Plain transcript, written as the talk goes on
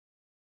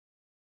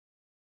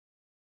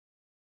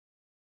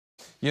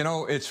You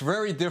know, it's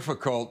very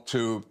difficult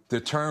to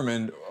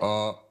determine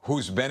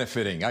who's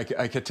benefiting. I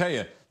could tell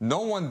you,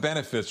 no one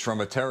benefits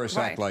from a terrorist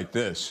act like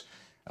this.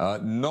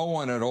 No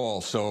one at all.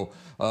 So,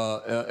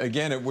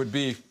 again, it would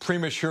be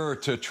premature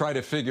to try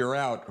to figure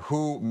out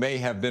who may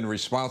have been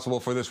responsible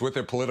for this, what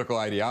their political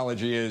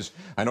ideology is.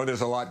 I know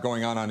there's a lot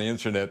going on the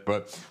internet,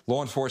 but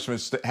law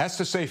enforcement has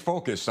to stay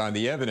focused on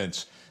the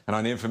evidence and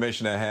on the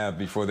information they have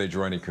before they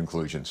draw any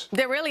conclusions.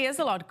 There really is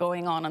a lot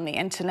going on the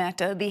internet.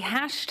 The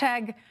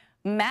hashtag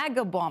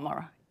MAGA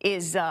bomber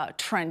is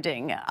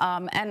trending.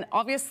 And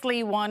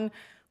obviously one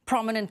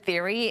prominent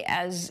theory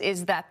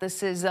is that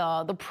this is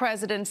the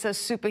president's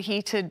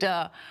superheated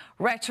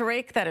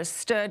rhetoric that has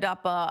stirred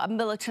up a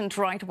militant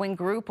right-wing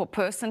group or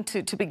person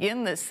to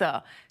begin this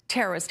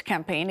terrorist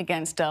campaign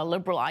against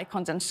liberal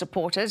icons and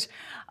supporters.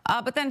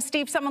 But then,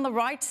 Steve, some on the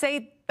right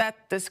say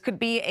that this could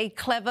be a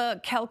clever,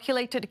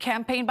 calculated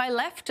campaign by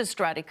leftist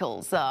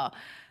radicals.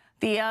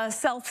 The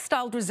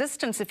self-styled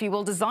resistance, if you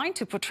will, designed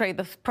to portray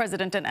the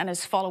president and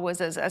his followers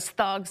as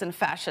thugs and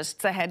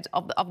fascists ahead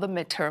of the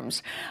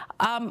midterms.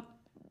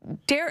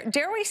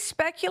 Dare we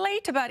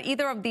speculate about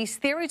either of these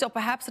theories, or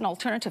perhaps an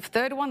alternative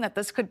third one, that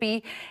this could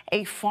be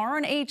a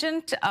foreign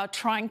agent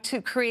trying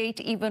to create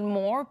even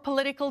more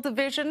political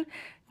division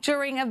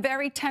during a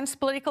very tense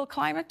political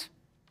climate?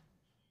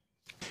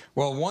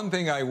 Well, one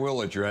thing I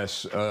will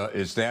address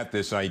is that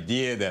this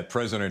idea that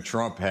President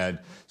Trump had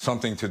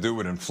something to do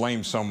with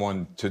inflame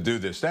someone to do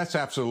this, that's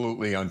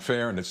absolutely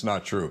unfair, and it's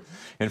not true.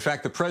 In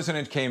fact, the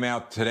president came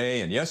out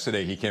today, and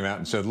yesterday he came out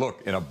and said,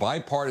 look, in a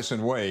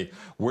bipartisan way,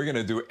 we're going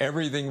to do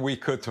everything we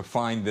could to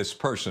find this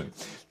person.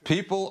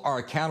 People are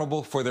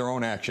accountable for their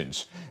own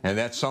actions, and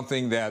that's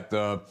something that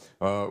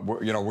we're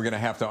going to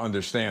have to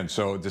understand.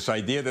 So this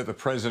idea that the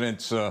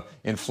president's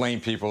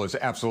inflamed people is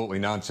absolutely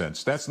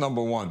nonsense. That's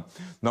number one.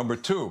 Number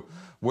two,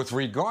 with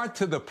regard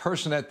to the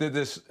person that did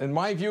this, in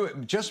my view,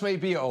 it just may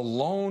be a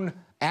lone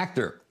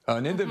actor,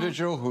 an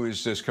individual who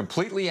is just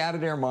completely out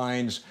of their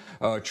minds,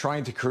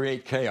 trying to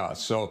create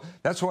chaos. So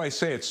that's why I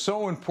say it's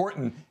so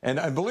important.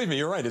 And believe me,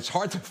 you're right. It's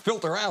hard to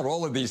filter out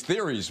all of these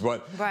theories,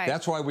 but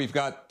that's why we've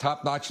got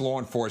top-notch law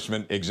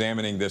enforcement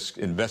examining this,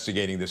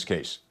 investigating this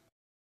case.